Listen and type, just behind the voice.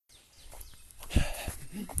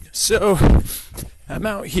So, I'm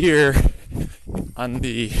out here on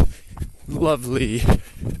the lovely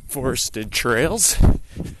forested trails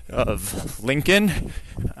of Lincoln.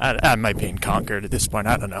 I might be in Concord at this point,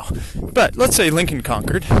 I don't know. But let's say Lincoln,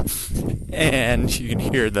 Concord. And you can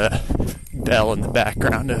hear the bell in the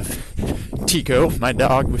background of Tico, my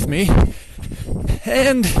dog, with me.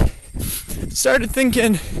 And started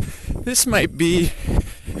thinking this might be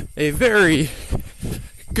a very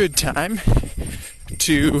good time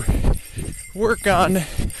to work on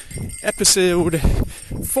episode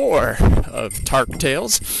 4 of TARC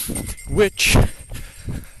Tales, which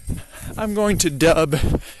I'm going to dub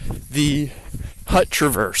the Hut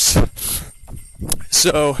Traverse.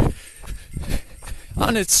 So,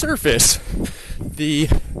 on its surface, the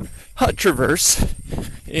Hut Traverse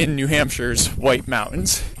in New Hampshire's White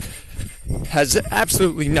Mountains has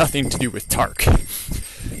absolutely nothing to do with TARC.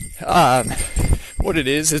 What it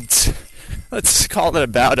is, let's call it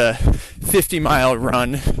about a 50-mile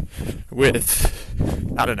run with,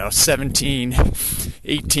 17,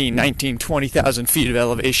 18, 19, 20,000 feet of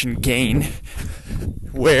elevation gain,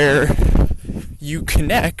 where you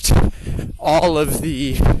connect all of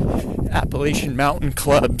the Appalachian Mountain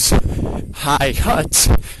Club's high huts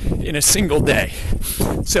in a single day.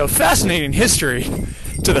 So, fascinating history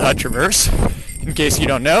to the Hut Traverse, in case you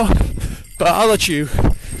don't know, but I'll let you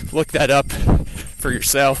look that up for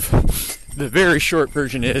yourself. The very short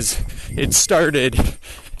version is, it started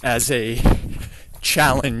as a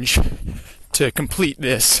challenge to complete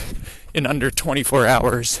this in under 24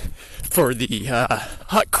 hours for the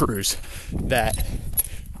hut crews that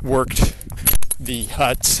worked the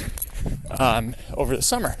huts over the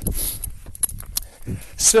summer.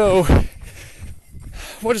 So,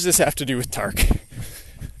 what does this have to do with TARC?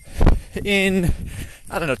 In,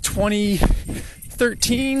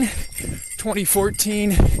 2013,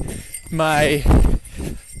 2014, my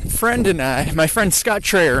friend Scott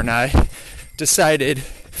Trayer and I decided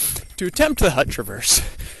to attempt the Hut Traverse.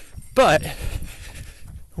 But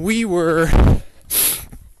we were,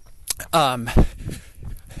 I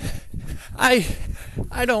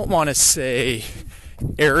don't want to say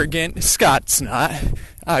arrogant. Scott's not.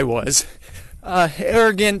 I was.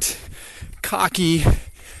 Arrogant, cocky.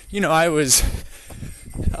 I was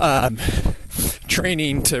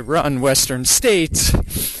training to run Western States,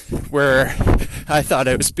 where I thought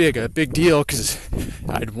I was a big deal, because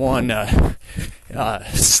I'd won a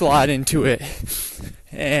slot into it.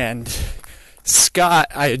 And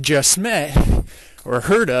Scott I had just met, or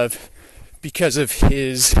heard of, because of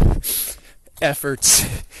his efforts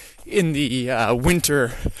in the Winter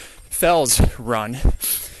Fells run,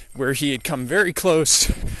 where he had come very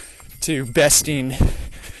close to besting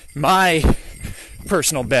my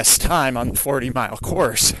personal best time on the 40-mile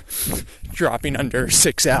course, dropping under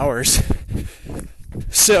 6 hours.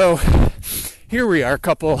 So here we are, a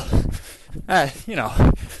couple,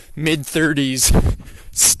 mid-30s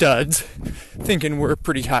studs, thinking we're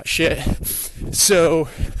pretty hot shit. So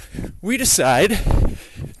we decide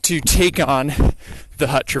to take on the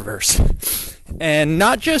Hut Traverse. And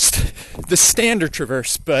not just the standard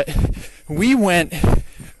traverse, but we went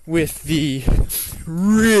with the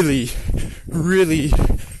really, really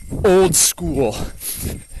old school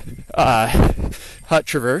Hut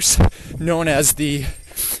Traverse, known as the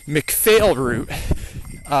McPhail route,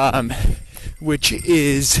 which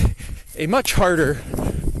is a much harder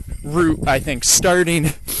route, I think,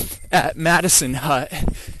 starting at Madison Hut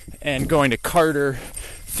and going to Carter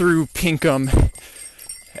through Pinkham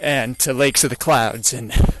and to Lakes of the Clouds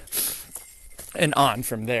and on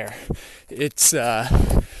from there. It's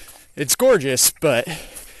gorgeous, but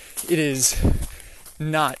it is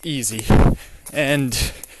not easy.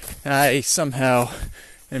 And I somehow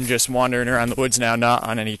am just wandering around the woods now, not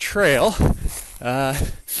on any trail.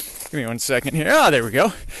 Give me 1 second here. Oh, there we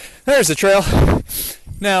go. There's the trail.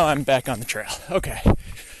 Now I'm back on the trail. Okay.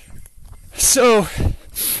 So,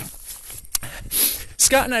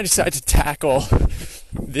 Scott and I decided to tackle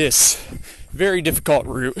this very difficult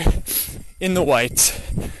route in the Whites,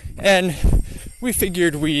 and we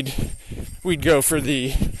figured we'd go for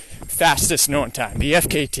the fastest known time, the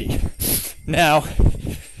FKT. Now,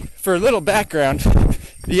 for a little background,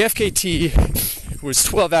 the FKT was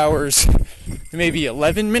 12 hours, maybe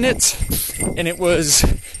 11 minutes, and it was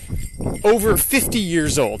over 50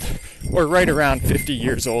 years old, or right around 50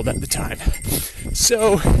 years old at the time.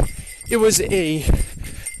 So, it was a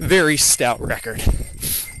very stout record.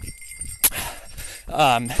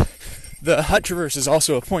 The Hut Traverse is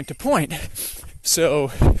also a point-to-point,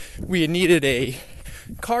 so we had needed a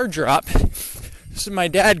car drop. So my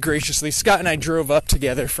dad graciously, Scott and I drove up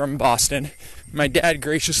together from Boston my dad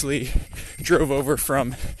graciously drove over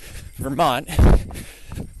from Vermont,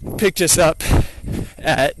 picked us up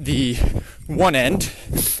at the one end,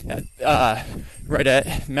 right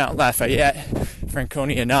at Mount Lafayette,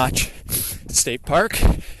 Franconia Notch State Park,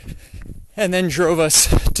 and then drove us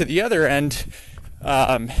to the other end,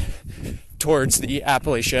 towards the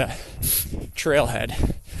Appalachia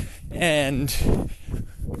Trailhead. And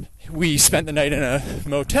we spent the night in a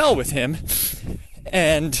motel with him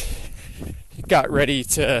and got ready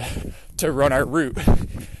to run our route.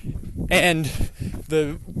 And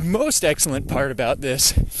the most excellent part about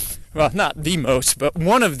this, well, not the most, but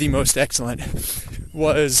one of the most excellent,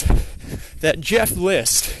 was that Jeff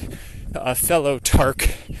List, a fellow TARC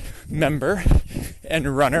member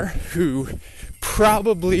and runner who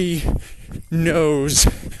probably knows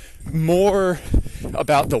more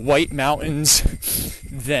about the White Mountains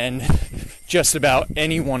than just about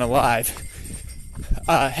anyone alive,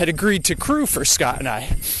 had agreed to crew for Scott and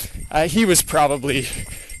I. He was probably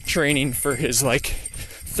training for his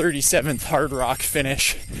 37th Hard Rock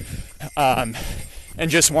finish, and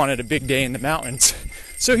just wanted a big day in the mountains.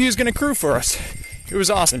 So he was going to crew for us. It was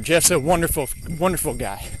awesome. Jeff's a wonderful, wonderful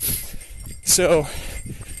guy. So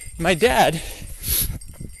my dad,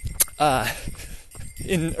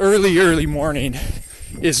 in early morning,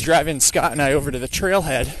 is driving Scott and I over to the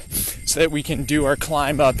trailhead so that we can do our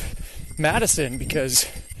climb up Madison, because,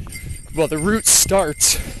 well, the route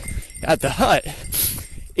starts at the hut.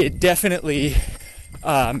 It definitely,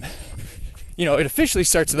 it officially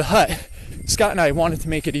starts at the hut. Scott and I wanted to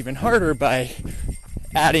make it even harder by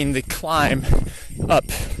adding the climb up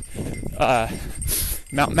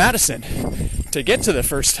Mount Madison to get to the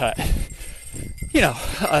first hut.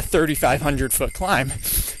 A 3,500 foot climb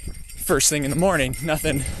first thing in the morning.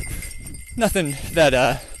 Nothing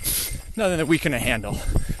that we couldn't handle,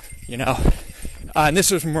 and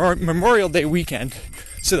this was Memorial Day weekend,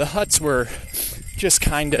 so the huts were just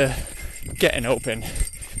kind of getting open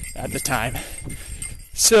at the time.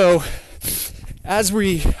 So as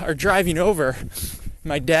we are driving over,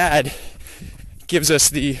 my dad gives us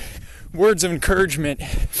the words of encouragement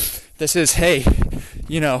that says, hey,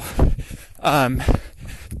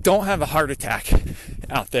 don't have a heart attack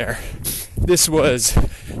out there. This was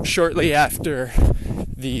shortly after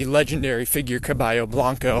the legendary figure Caballo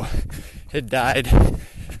Blanco had died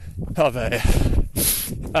of a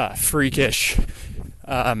freakish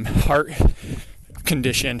heart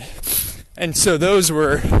condition. And so those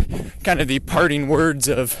were kind of the parting words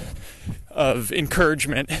of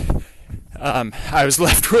encouragement I was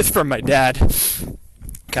left with from my dad.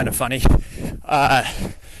 Kind of funny.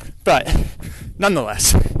 But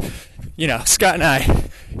nonetheless, Scott and I,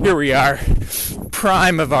 here we are,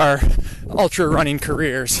 prime of our ultra running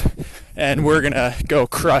careers, and we're gonna go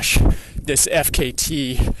crush this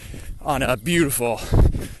FKT on a beautiful,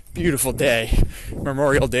 beautiful day,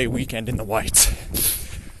 Memorial Day weekend in the Whites.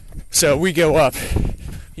 So we go up,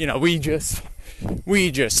 we just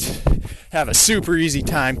have a super easy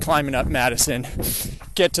time climbing up Madison,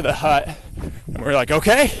 get to the hut, and we're like,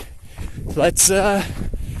 okay, let's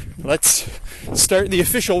start the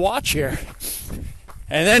official watch here.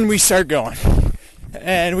 And then we start going.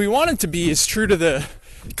 And we wanted to be as true to the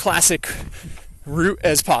classic route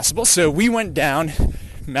as possible, so we went down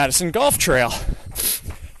Madison Golf Trail.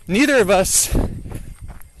 Neither of us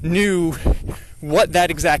knew what that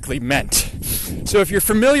exactly meant. So if you're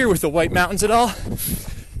familiar with the White Mountains at all,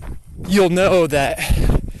 you'll know that,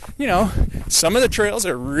 some of the trails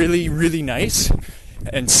are really, really nice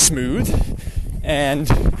and smooth, and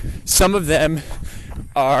some of them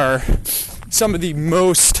are some of the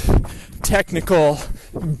most technical,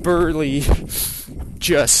 burly,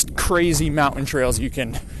 just crazy mountain trails you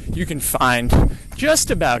can find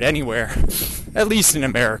just about anywhere, at least in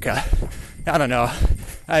America. I don't know.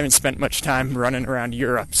 I haven't spent much time running around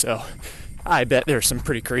Europe, so I bet there's some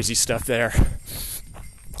pretty crazy stuff there.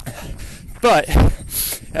 But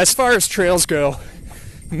as far as trails go,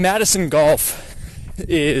 Madison Golf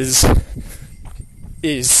is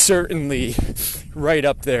certainly right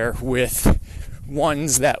up there with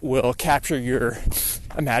ones that will capture your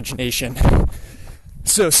imagination.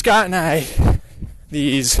 So Scott and I,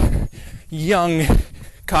 these young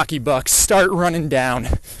cocky bucks, start running down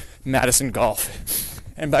Madison Golf.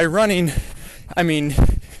 And by running, I mean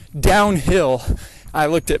downhill. I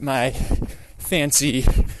looked at my fancy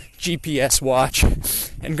GPS watch,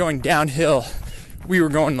 and going downhill, we were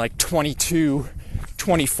going 22,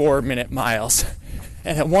 24-minute miles.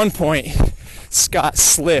 And at one point, Scott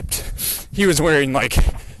slipped. He was wearing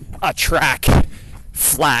a track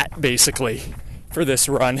flat, basically, for this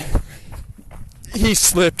run. He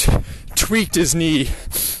slipped, tweaked his knee,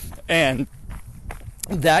 and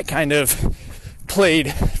that kind of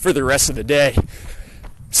played for the rest of the day.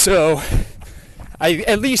 So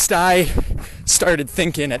at least I started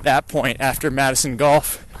thinking at that point after Madison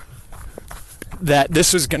Golf that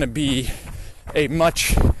this was going to be a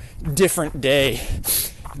much different day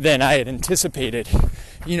than I had anticipated.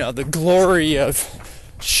 You know, the glory of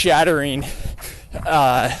shattering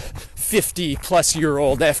 50 plus year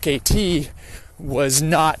old FKT was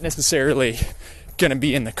not necessarily going to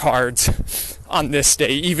be in the cards on this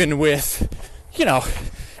day, even with, you know,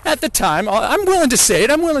 at the time, I'm willing to say it,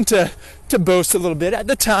 I'm willing to boast a little bit. At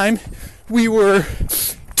the time, we were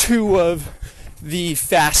two of the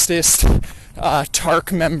fastest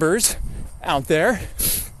TARC members out there.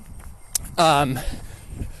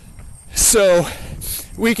 So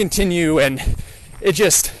we continue, and it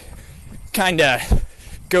just kind of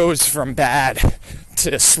goes from bad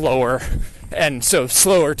to slower. And so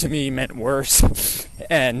slower to me meant worse.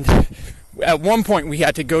 And at one point we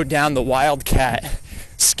had to go down the Wildcat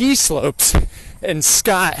ski slopes, and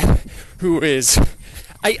Scott, who is,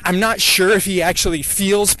 I'm not sure if he actually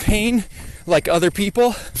feels pain like other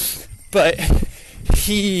people, but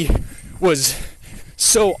he was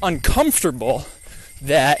so uncomfortable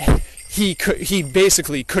that he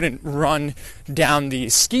basically couldn't run down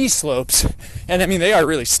these ski slopes. And I mean, they are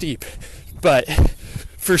really steep, but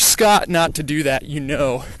for Scott not to do that, you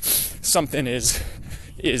know, something is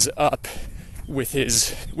up with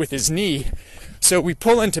his knee. So we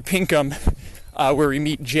pull into Pinkham, where we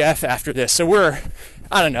meet Jeff after this. So we're,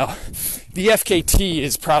 I don't know, the FKT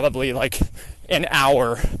is probably like an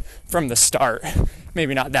hour from the start.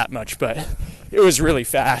 Maybe not that much, but it was really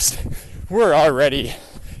fast. We're already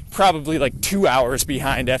probably like 2 hours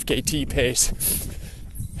behind FKT pace.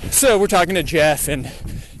 So we're talking to Jeff, and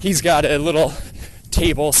he's got a little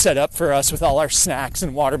table set up for us with all our snacks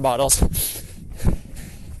and water bottles.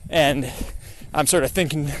 And I'm sort of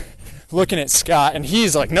thinking, looking at Scott, and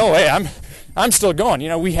he's like, no way, I'm still going. You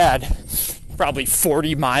know, we had probably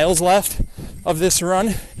 40 miles left of this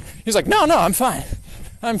run. He's like, no, I'm fine.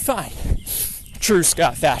 True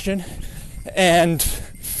Scott fashion. And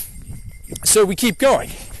so we keep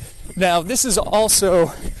going. Now, this is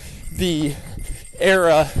also the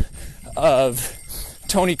era of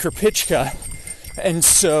Tony Krpichka, and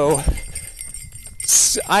so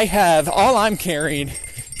all I'm carrying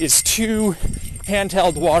is 2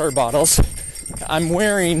 handheld water bottles. I'm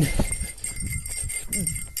wearing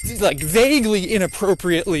like vaguely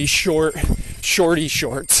inappropriately shorty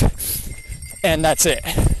shorts, and that's it.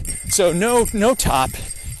 So no top,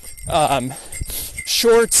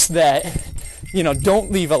 shorts that, you know,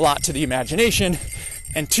 don't leave a lot to the imagination,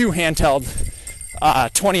 and 2 handheld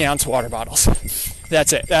 20-ounce water bottles.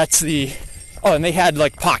 That's it. And they had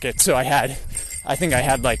like pockets, so I think I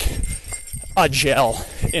had like a gel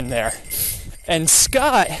in there. And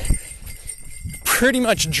Scott pretty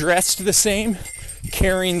much dressed the same,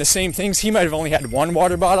 carrying the same things. He might have only had 1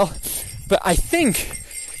 water bottle, but I think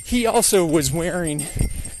he also was wearing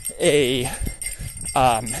a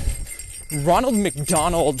Ronald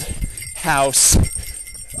McDonald House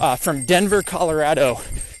from Denver, Colorado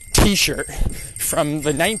t-shirt from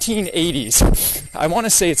the 1980s. I want to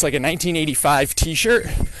say it's like a 1985 t-shirt,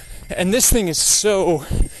 and this thing is so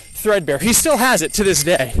threadbare. He still has it to this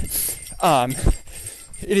day.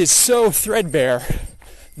 It is so threadbare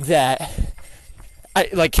that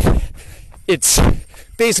it's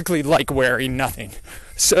basically like wearing nothing.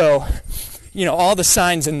 So, you know, all the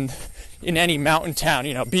signs in any mountain town,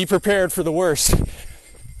 you know, be prepared for the worst.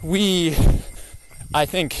 I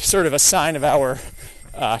think, sort of a sign of our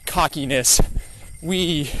cockiness,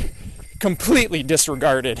 we completely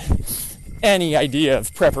disregarded any idea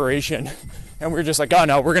of preparation, and we're just like, oh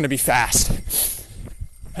no, we're going to be fast.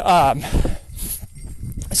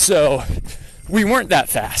 So we weren't that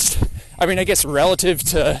fast. I mean, I guess relative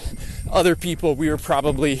to other people, we were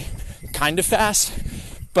probably kind of fast,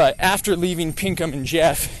 but after leaving Pinkham and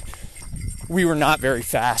Jeff, we were not very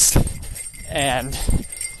fast. And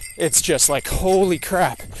it's just like, holy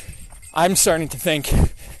crap. I'm starting to think,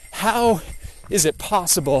 how is it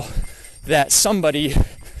possible that somebody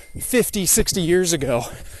 50, 60 years ago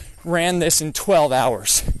ran this in 12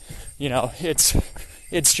 hours? You know, it's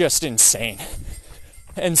just insane.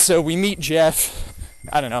 And so we meet Jeff,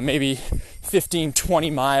 I don't know, maybe 15, 20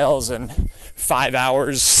 miles and 5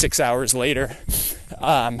 hours, 6 hours later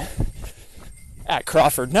at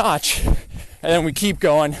Crawford Notch. And then we keep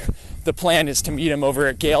going. The plan is to meet him over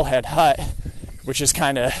at Galehead Hut, which is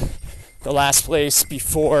kind of the last place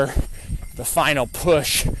before the final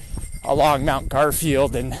push along Mount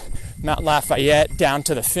Garfield and Mount Lafayette down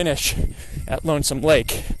to the finish at Lonesome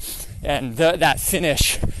Lake. And that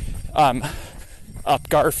finish, up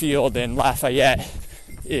Garfield and Lafayette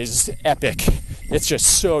is epic. It's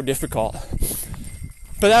just so difficult.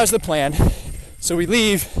 But that was the plan. So we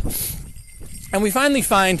leave, and we finally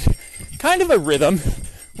find kind of a rhythm.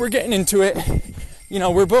 We're getting into it. You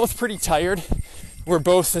know, we're both pretty tired. We're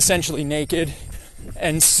both essentially naked.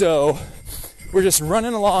 And so we're just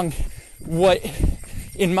running along what,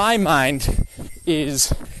 in my mind,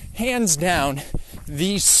 is hands down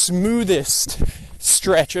the smoothest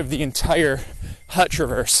stretch of the entire hut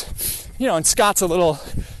traverse. You know, and Scott's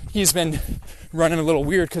he's been running a little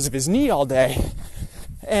weird because of his knee all day.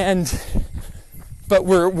 But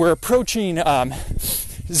we're approaching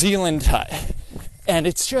Zealand Hut, and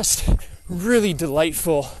it's just really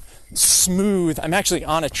delightful, smooth. I'm actually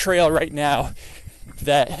on a trail right now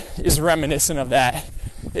that is reminiscent of that.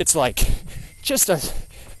 It's like just a,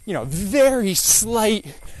 very slight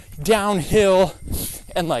downhill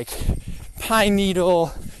and like pine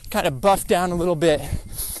needle, kind of buffed down a little bit.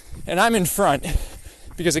 And I'm in front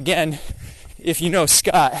because, again, if you know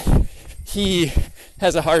Scott, he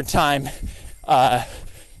has a hard time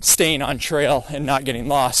staying on trail and not getting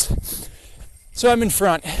lost. So I'm in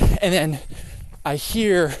front, and then I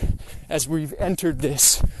hear, as we've entered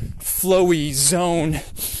this flowy zone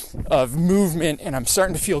of movement and I'm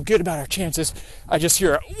starting to feel good about our chances, I just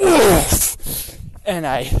hear a woof, and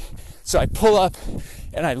so I pull up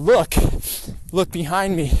and I look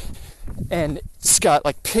behind me, and Scott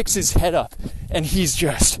picks his head up, and he's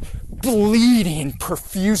just bleeding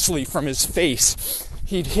profusely from his face.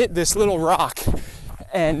 He'd hit this little rock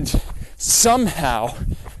and somehow,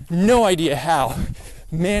 no idea how,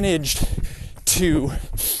 managed to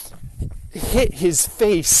hit his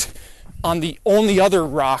face on the only other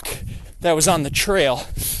rock that was on the trail,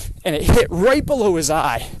 and it hit right below his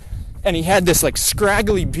eye, and he had this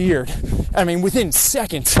scraggly beard. I mean, within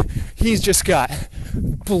seconds, he's just got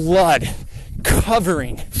blood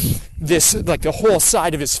covering this, the whole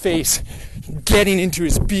side of his face, getting into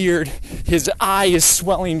his beard. His eye is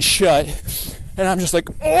swelling shut, and I'm just like,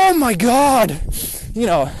 oh my God,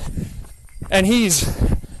 and he's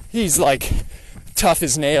tough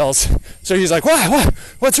as nails. So he's like,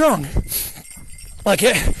 what's wrong?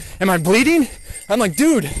 Am I bleeding? I'm like,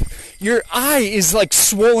 dude, your eye is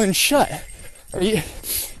swollen shut.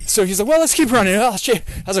 So he's like, well, let's keep running. I was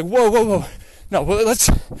like, whoa. No,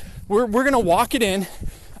 we're going to walk it in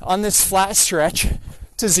on this flat stretch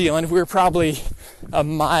to Zealand. We were probably a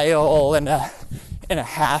mile and a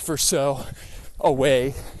half or so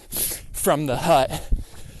away from the hut.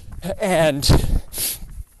 And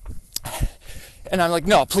I'm like,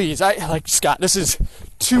 no, please, Scott, this is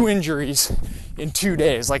 2 injuries in 2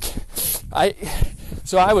 days.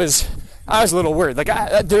 So I was a little worried.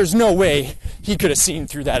 There's no way he could have seen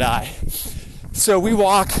through that eye. So we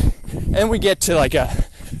walk, and we get to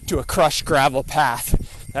a crushed gravel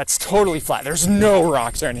path that's totally flat. There's no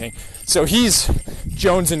rocks or anything. So he's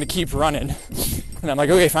jonesing to keep running, and I'm like,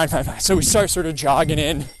 okay, fine. So we start sort of jogging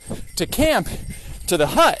in to camp, to the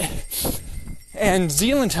hut. And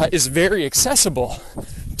Zealand Hut is very accessible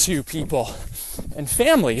to people and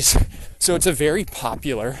families, so it's a very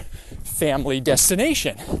popular family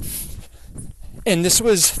destination. And this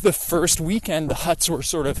was the first weekend the huts were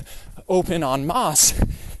sort of open en masse,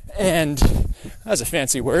 and that's a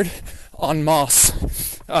fancy word, en masse.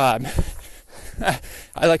 I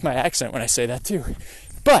like my accent when I say that too.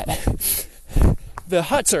 But the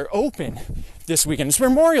huts are open this weekend. It's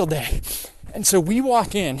Memorial Day. And so we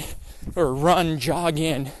walk in, or jog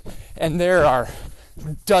in, and there are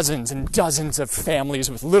dozens and dozens of families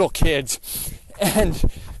with little kids. And,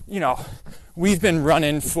 we've been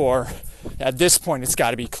running for, at this point, it's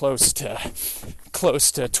got to be close to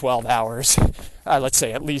 12 hours. Let's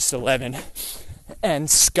say at least 11. And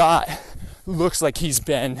Scott looks like he's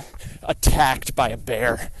been attacked by a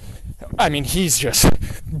bear. I mean, he's just,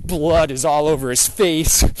 blood is all over his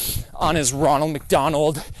face, on his Ronald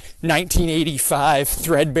McDonald 1985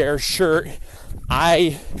 threadbare shirt.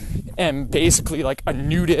 I am basically a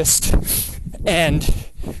nudist, and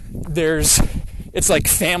it's like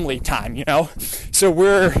family time, So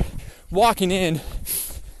we're walking in,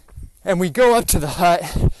 and we go up to the hut.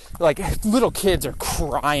 Little kids are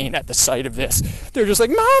crying at the sight of this. They're just like,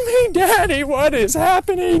 Mommy, Daddy, what is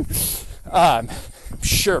happening? I'm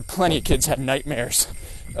sure plenty of kids had nightmares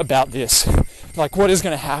about this. What is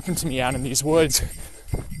going to happen to me out in these woods?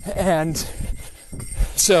 And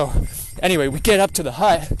so, anyway, we get up to the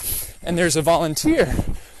hut, and there's a volunteer.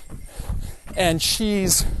 And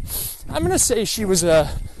I'm going to say she was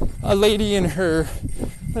a lady in her,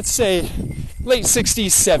 let's say, late 60s,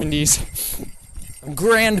 70s,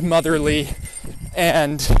 grandmotherly,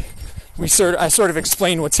 and I sort of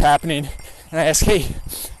explain what's happening, and I ask, hey,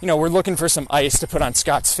 we're looking for some ice to put on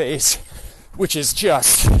Scott's face, which is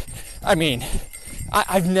just,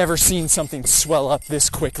 I've never seen something swell up this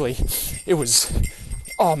quickly. It was,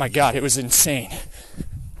 oh my God, it was insane.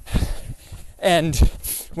 And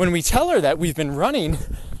when we tell her that we've been running,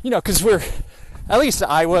 because at least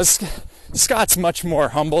I was, Scott's much more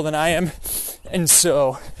humble than I am. And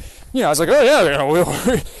so, I was like, oh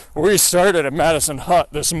yeah, we started at Madison Hut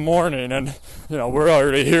this morning and, we're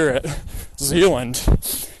already here at Zealand.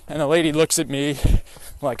 And the lady looks at me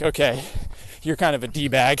like, okay, you're kind of a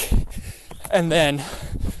D-bag. And then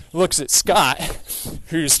looks at Scott,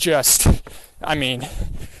 who's just,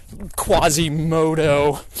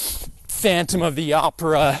 Quasimodo, Phantom of the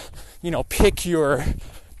Opera, pick your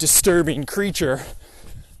disturbing creature.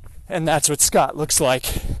 And that's what Scott looks like.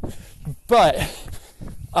 But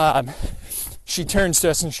she turns to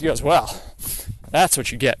us and she goes, well, that's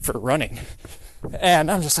what you get for running. And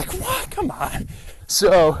I'm just like, what? Come on.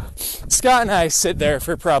 So Scott and I sit there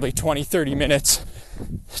for probably 20-30 minutes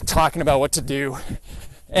talking about what to do.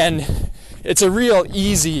 And it's a real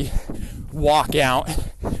easy walk out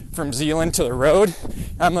from Zealand to the road.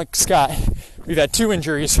 I'm like, Scott, we've had 2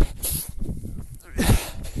 injuries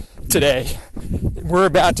today. We're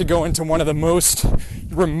about to go into one of the most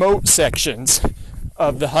remote sections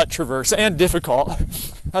of the Hut Traverse, and difficult.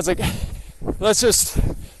 I was like,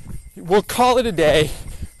 we'll call it a day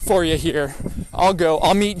for you here.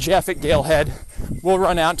 I'll meet Jeff at Galehead. We'll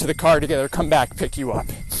run out to the car together, come back, pick you up.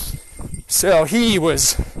 So he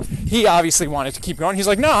obviously wanted to keep going. He's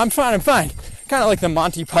like, no, I'm fine. Kind of like the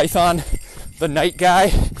Monty Python, the night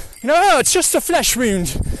guy. Oh, it's just a flesh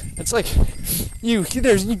wound. It's like, you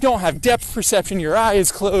don't have depth perception, your eye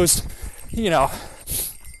is closed,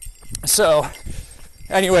 So,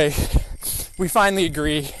 anyway, we finally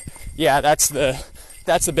agree, yeah, that's the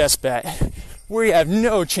best bet. We have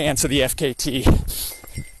no chance of the FKT.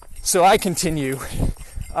 So I continue,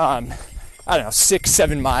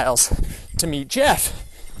 6-7 miles to meet Jeff.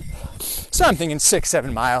 So I'm thinking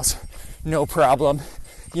 6-7 miles, no problem.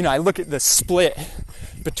 I look at the split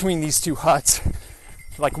between these 2 huts,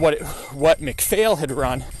 like what McPhail had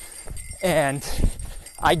run, and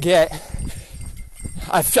I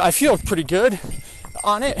feel pretty good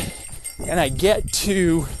on it, and I get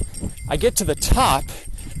to the top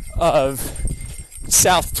of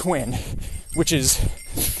South Twin, which is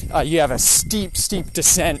you have a steep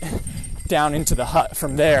descent down into the hut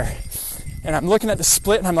from there. And I'm looking at the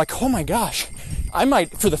split and I'm like, oh my gosh, I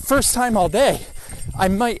might, for the first time all day, I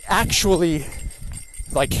might actually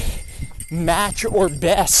match or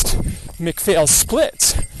best McPhail's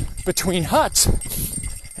splits between huts.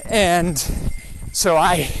 And so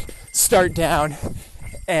I start down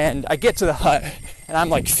and I get to the hut and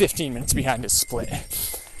I'm 15 minutes behind his split.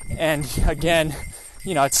 And again,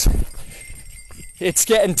 it's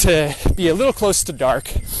getting to be a little close to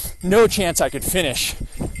dark. No chance I could finish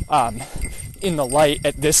in the light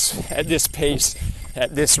at this pace,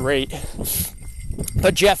 at this rate.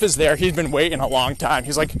 But Jeff is there. He's been waiting a long time.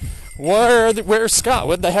 He's like, where's Scott?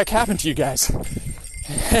 What the heck happened to you guys?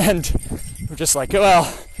 And we're just like,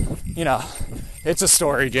 well, it's a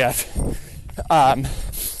story, Jeff.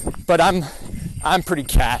 But I'm pretty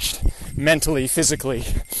cashed mentally, physically.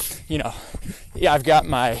 Yeah, I've got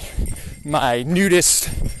my nudist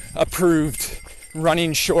approved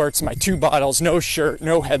running shorts, my 2 bottles, no shirt,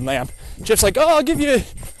 no headlamp. Jeff's like, oh, I'll give you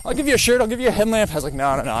a shirt, I'll give you a headlamp. I was like, no,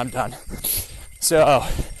 I'm done. So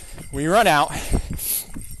we run out,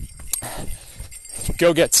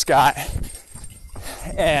 go get Scott,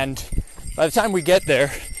 and by the time we get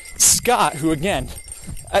there, Scott, who again,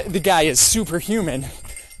 the guy is superhuman,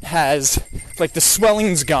 has the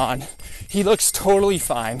swelling's gone. He looks totally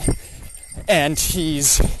fine, and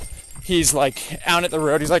he's out at the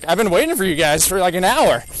road. He's like, I've been waiting for you guys for an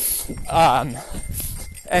hour.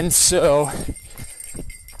 And so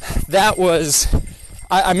that was,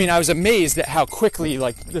 I was amazed at how quickly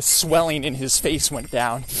the swelling in his face went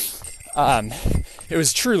down. It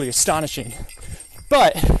was truly astonishing.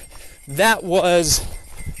 But that was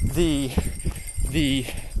the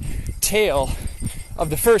tale of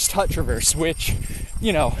the first Hut Traverse, which,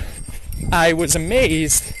 I was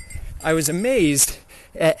amazed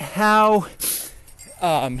at how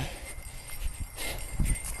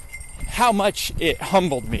much it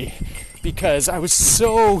humbled me, because I was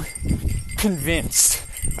so convinced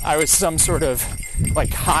I was some sort of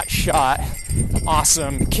hot shot,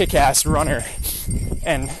 awesome, kick-ass runner.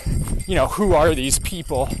 And, who are these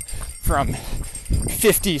people from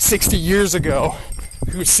 50, 60 years ago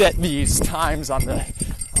who set these times on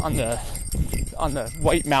the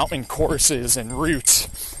White Mountain courses and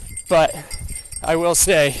routes? But I will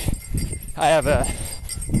say, I have a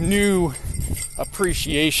new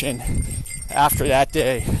appreciation after that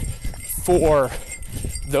day for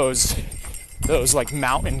those like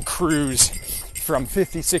mountain crews from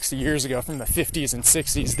 50, 60 years ago, from the 50s and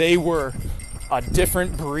 60s. They were a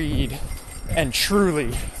different breed and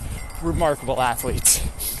truly remarkable athletes.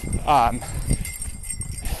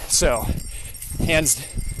 So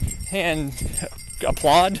hand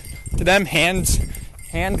applaud to them, hand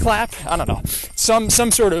clap, I don't know, some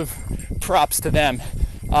sort of props to them.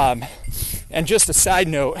 And just a side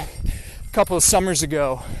note, a couple of summers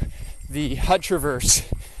ago, the Hut Traverse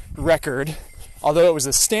record, although it was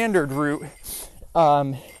a standard route,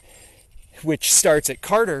 which starts at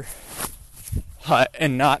Carter Hut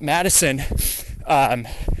and not Madison,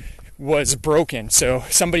 was broken. So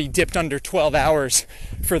somebody dipped under 12 hours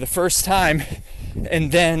for the first time,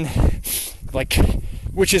 and then, like,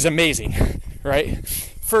 which is amazing, right?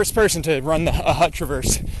 First person to run a Hut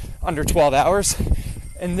Traverse under 12 hours.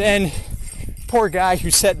 And then, poor guy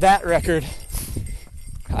who set that record,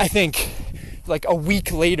 I think, like a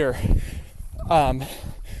week later,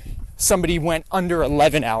 somebody went under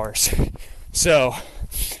 11 hours. So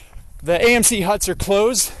the AMC huts are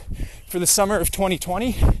closed for the summer of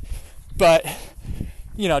 2020, but,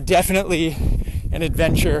 you know, definitely an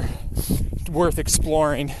adventure worth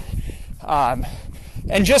exploring.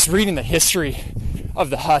 And just reading the history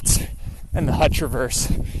of the huts and the Hut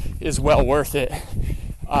Traverse is well worth it.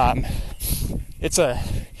 It's an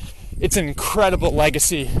incredible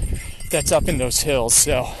legacy that's up in those hills.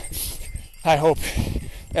 So I hope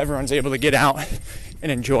everyone's able to get out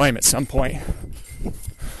and enjoy them at some point.